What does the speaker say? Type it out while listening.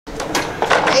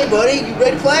Hey, buddy, you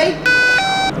ready to play?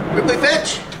 Ready to play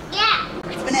fetch? Yeah.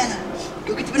 Get the banana.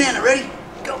 Go get the banana. Ready?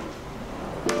 Go.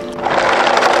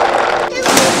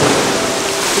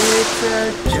 It's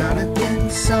a Jonathan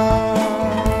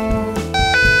song,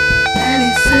 and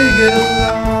he's singing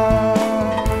along.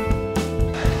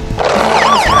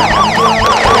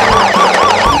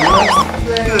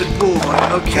 Good boy.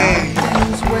 Okay.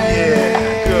 Yeah.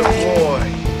 Good boy.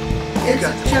 It's a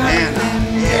Jonathan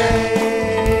day.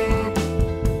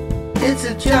 It's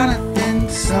a Jonathan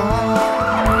song.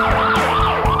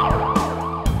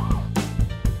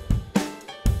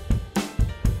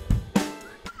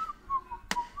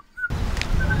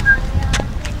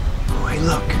 Oh, hey,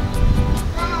 look.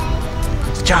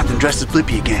 It's Jonathan dressed as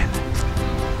Blippi again.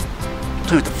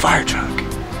 Playing with the fire truck.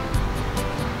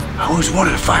 I always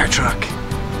wanted a fire truck.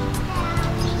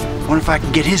 Wonder if I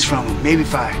can get his from him. Maybe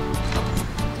if I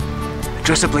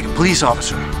dress up like a police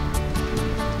officer.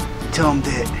 Tell him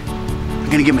that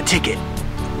I'm gonna give him a ticket.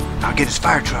 I'll get his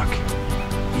fire truck.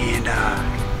 And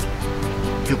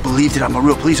he'll believe that I'm a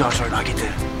real police officer and I'll get to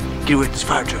get away with this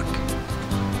fire truck.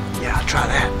 Yeah, I'll try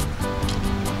that.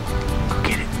 Go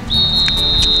get it.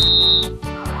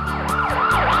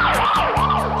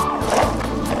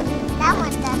 That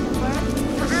one doesn't work.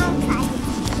 I'll try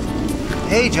it.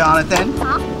 Hey, Jonathan.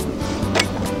 Huh?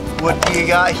 What do you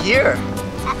got here?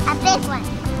 A big one.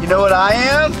 You know what I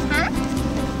am? Huh?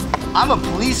 I'm a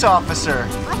police officer.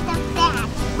 What's the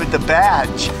badge? With the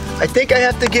badge. I think I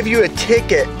have to give you a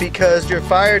ticket because your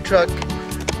fire truck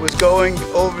was going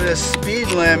over the speed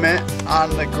limit on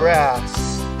the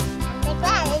grass. The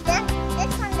badge,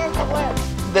 this one doesn't work.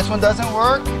 This one doesn't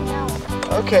work? No.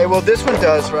 Okay, well this one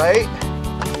does, right?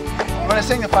 You want to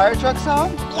sing the fire truck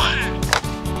song? Yeah.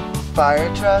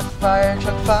 Fire truck, fire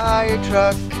truck, fire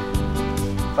truck.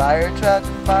 Fire truck,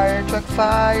 fire truck,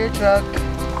 fire truck.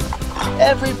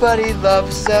 Everybody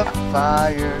loves a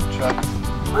fire truck.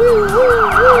 Woo, woo, woo,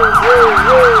 woo,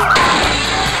 woo.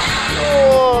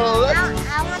 Oh,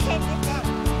 I want to take this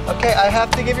in. okay, I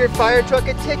have to give your fire truck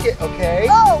a ticket, okay?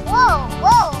 Whoa, whoa,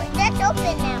 whoa. That's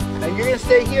open now. Now you're gonna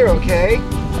stay here, okay?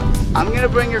 I'm gonna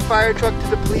bring your fire truck to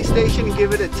the police station and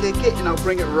give it a ticket, and I'll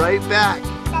bring it right back.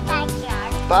 The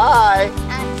backyard. Bye.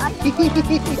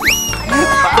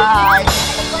 Bye.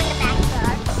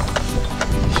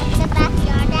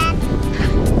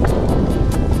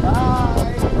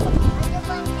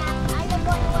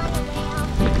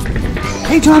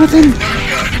 Hey, Jonathan.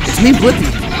 It's me, Blippi.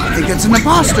 I think that's an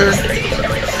imposter. Hey,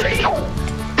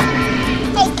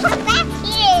 come back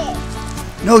here.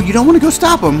 No, you don't want to go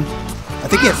stop him. I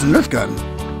think he has a Nerf gun.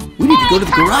 We need to go to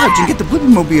the garage and get the Blippi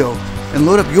mobile and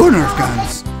load up your Nerf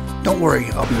guns. Don't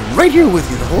worry, I'll be right here with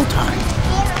you the whole time.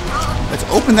 Let's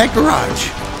open that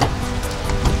garage.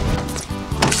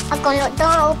 I'm going to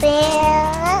open.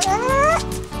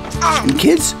 And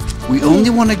kids, we only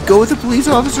want to go with a police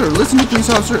officer or listen to a police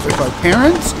officer if our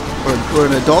parents or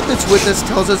an adult that's with us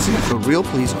tells us he's a real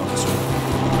police officer.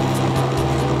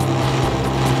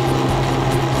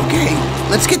 Okay,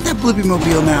 let's get that Blippi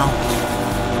mobile now.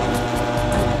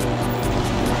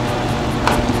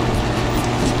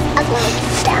 I'm going to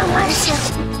get down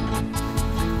myself.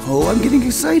 Oh, I'm getting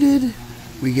excited.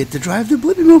 We get to drive the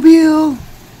Blippi mobile.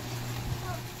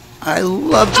 I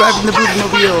love driving the Blippi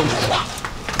mobile.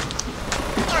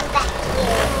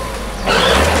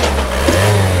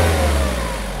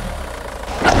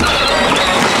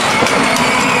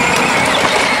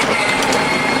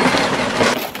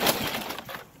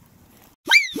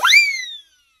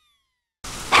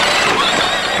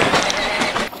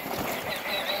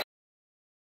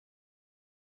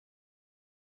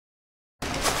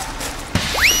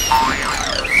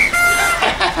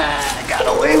 I got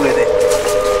away with it.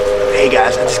 Hey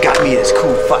guys, I just got me this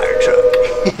cool fire truck.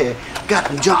 Got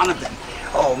from Jonathan.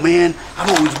 Oh man, I've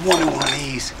always wanted one of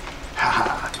these.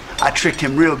 Haha, I tricked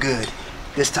him real good.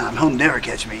 This time he'll never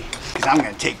catch me, because I'm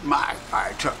gonna take my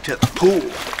fire truck to the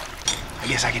pool. I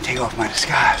guess I can take off my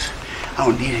disguise. I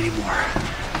don't need it anymore.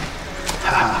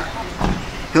 Haha,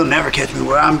 he'll never catch me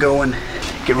where I'm going.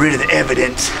 Get rid of the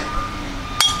evidence.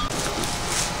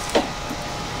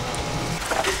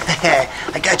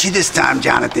 I got you this time,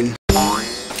 Jonathan.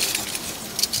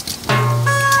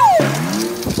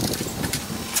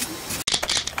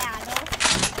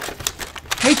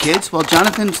 Hey kids, while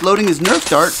Jonathan's loading his Nerf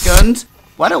dart guns,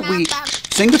 why don't we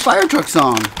sing the fire truck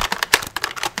song?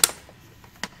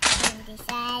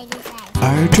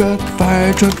 Fire truck,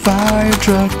 fire truck, fire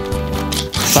truck.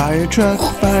 Fire truck,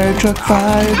 fire truck,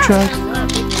 fire truck.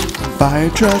 Fire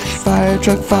truck, fire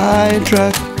truck, fire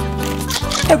truck.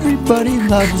 Everybody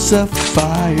loves a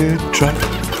fire truck.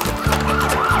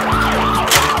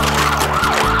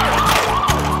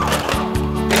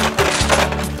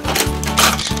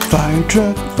 Fire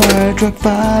truck, fire truck,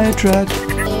 fire truck.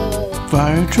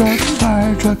 Fire truck,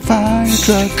 fire truck, fire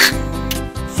truck.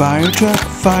 Fire truck,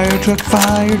 fire truck,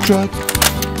 fire truck.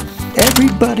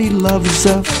 Everybody loves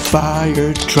a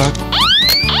fire truck.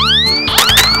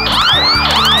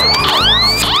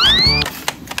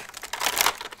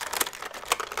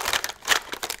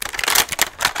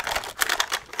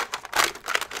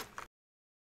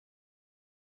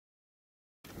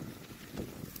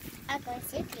 I'm going to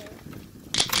shoot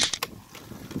you.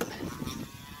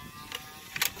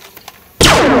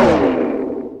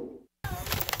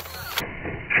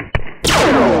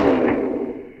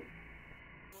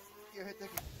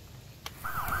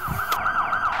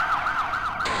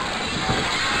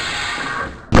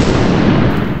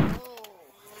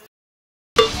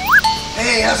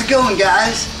 Hey, how's it going,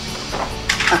 guys?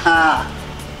 Haha.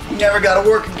 You never gotta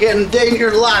work again a day in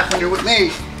your life when you're with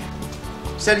me.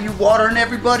 Instead of you watering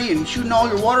everybody and shooting all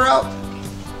your water out,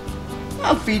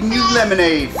 I'm feeding you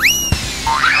lemonade.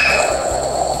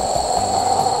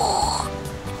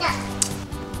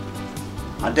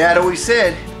 My dad always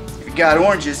said, if you got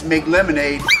oranges, make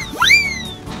lemonade.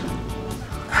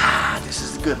 This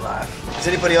is the good life. Does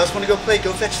anybody else want to go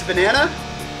fetch the banana?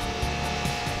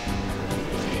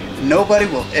 Nobody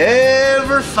will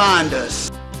ever find us.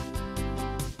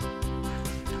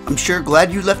 I'm sure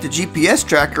glad you left a GPS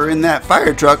tracker in that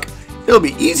fire truck. It'll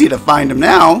be easy to find him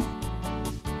now.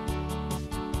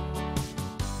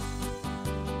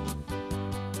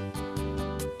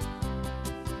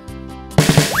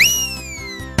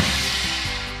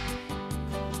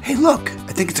 Hey, look,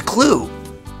 I think it's a clue.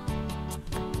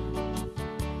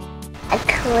 A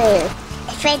clue.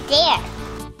 It's right there.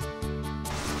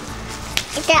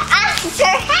 It's an officer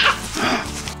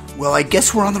hat. Well, I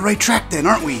guess we're on the right track then,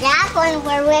 aren't we? That one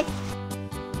we're with.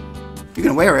 You're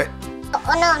gonna wear it.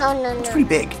 Oh, no. It's pretty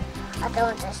big. I don't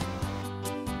want this.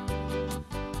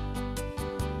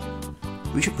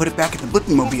 We should put it back in the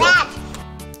Blippi mobile. That.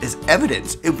 As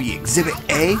evidence, it would be Exhibit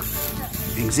A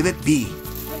and Exhibit B.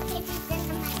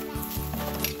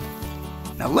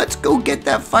 Now let's go get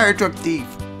that fire truck thief.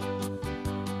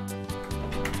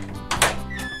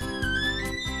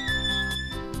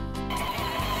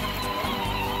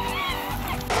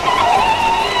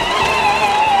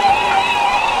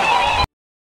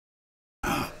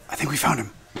 I think we found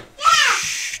him.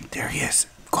 Shh, there he is.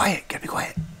 Quiet, gotta be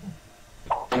quiet.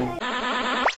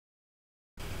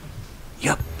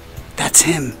 Yup, that's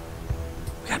him.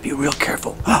 We gotta be real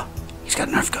careful. Oh, he's got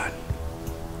a Nerf gun.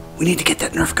 We need to get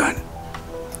that Nerf gun.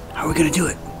 How are we gonna do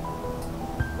it?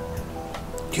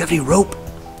 Do you have any rope?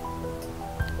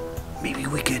 Maybe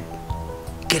we could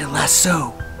get a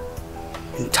lasso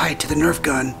and tie it to the Nerf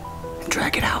gun and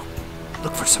drag it out.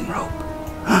 Look for some rope.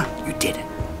 Huh, you did it.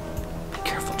 Be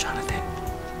careful, Jonathan.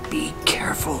 Be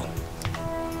careful.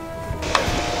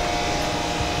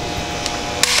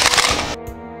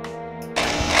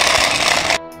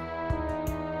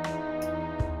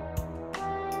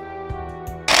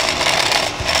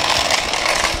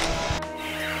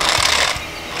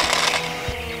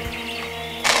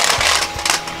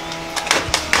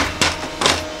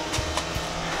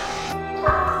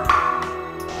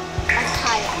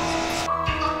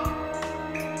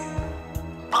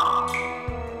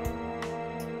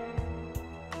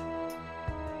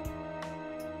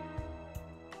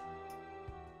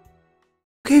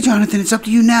 Okay, Jonathan, it's up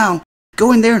to you now.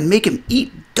 Go in there and make him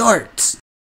eat darts.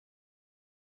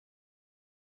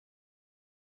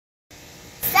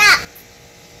 Stop.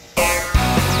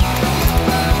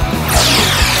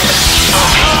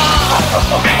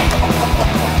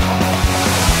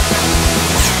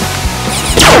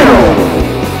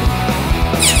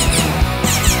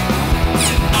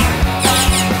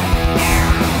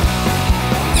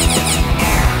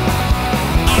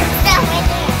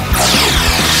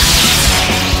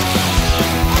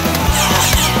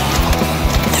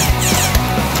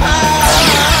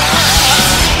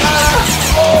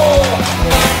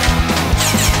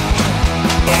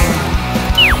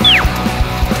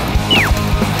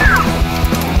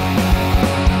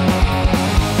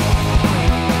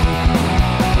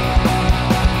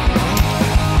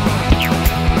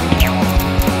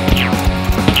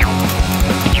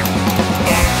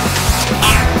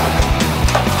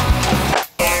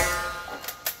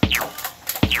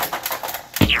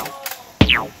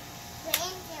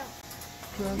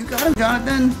 You got him,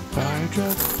 Jonathan. Fire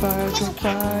truck, fire truck,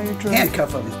 fire truck.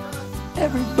 Handcuff him.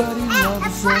 Everybody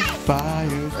loves a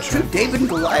fire A truck. true David and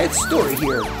Goliath story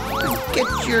here. And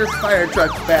get your fire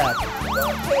truck back.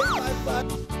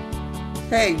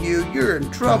 Hey, you're in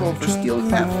trouble for stealing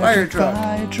that fire truck.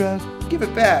 Fire truck, Give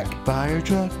it back. fire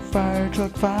truck, fire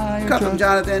truck, fire Cuff truck. him,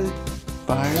 Jonathan.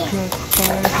 fire truck,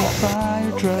 fire truck,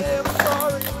 fire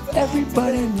truck.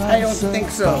 Everybody loves I don't think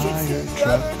so. fire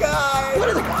truck. What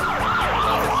are the guys?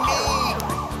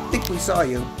 I think we saw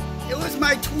you. It was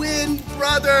my twin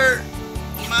brother.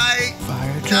 My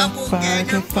Fire truck, fire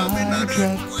truck, fire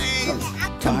truck.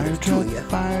 Fire truck, you.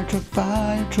 fire truck,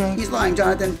 fire truck. He's lying,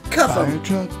 Jonathan. Cuff Fire him.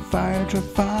 truck, fire truck,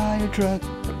 fire truck.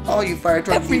 All you fire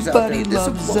truck thieves out there, Everybody this is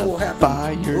loves what will a happen.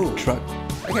 fire Ooh, truck.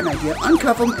 I got an idea.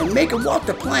 Uncuff him and make him walk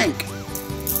the plank.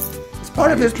 As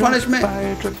part of his punishment,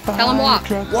 Fire truck, fire Tell him walk.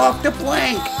 truck. walk the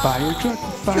plank. Fire truck,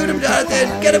 fire Shoot him, truck, Jonathan.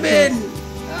 fire Get him truck. in.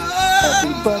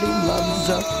 Everybody loves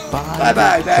a fire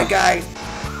Bye-bye, bad truck. guy.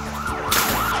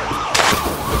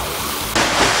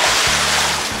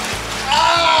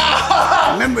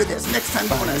 Remember this. Next time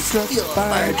you want to Fire truck, steal a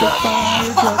fire fire truck. truck,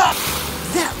 fire truck.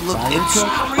 That looked Fire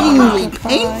truck, extremely fire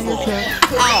truck, painful.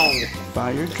 fire Ow.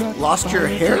 Fire truck. Lost your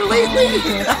fire hair truck, lately?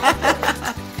 fire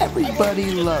truck.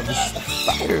 Everybody loves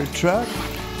fire truck.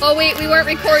 Oh wait, we weren't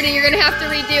recording. You're gonna have to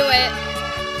redo it.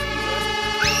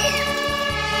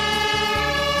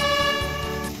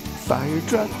 Fire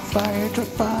truck, fire truck,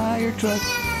 fire truck.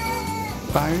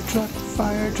 Fire truck,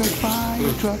 fire truck,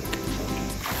 fire truck.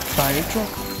 Fire truck,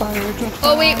 fire truck.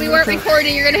 Oh wait, we fire weren't truck.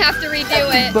 recording. You're gonna have to redo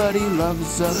it. Everybody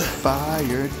loves a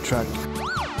fire truck.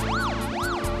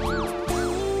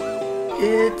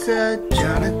 It's a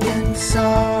Jonathan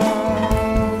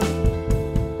song,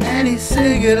 and he's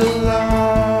singing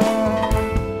along.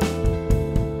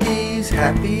 He's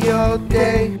happy all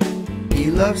day,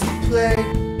 he loves to play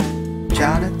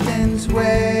Jonathan's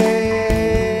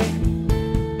way.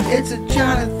 It's a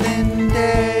Jonathan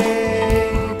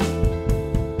day,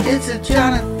 it's a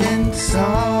Jonathan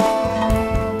song.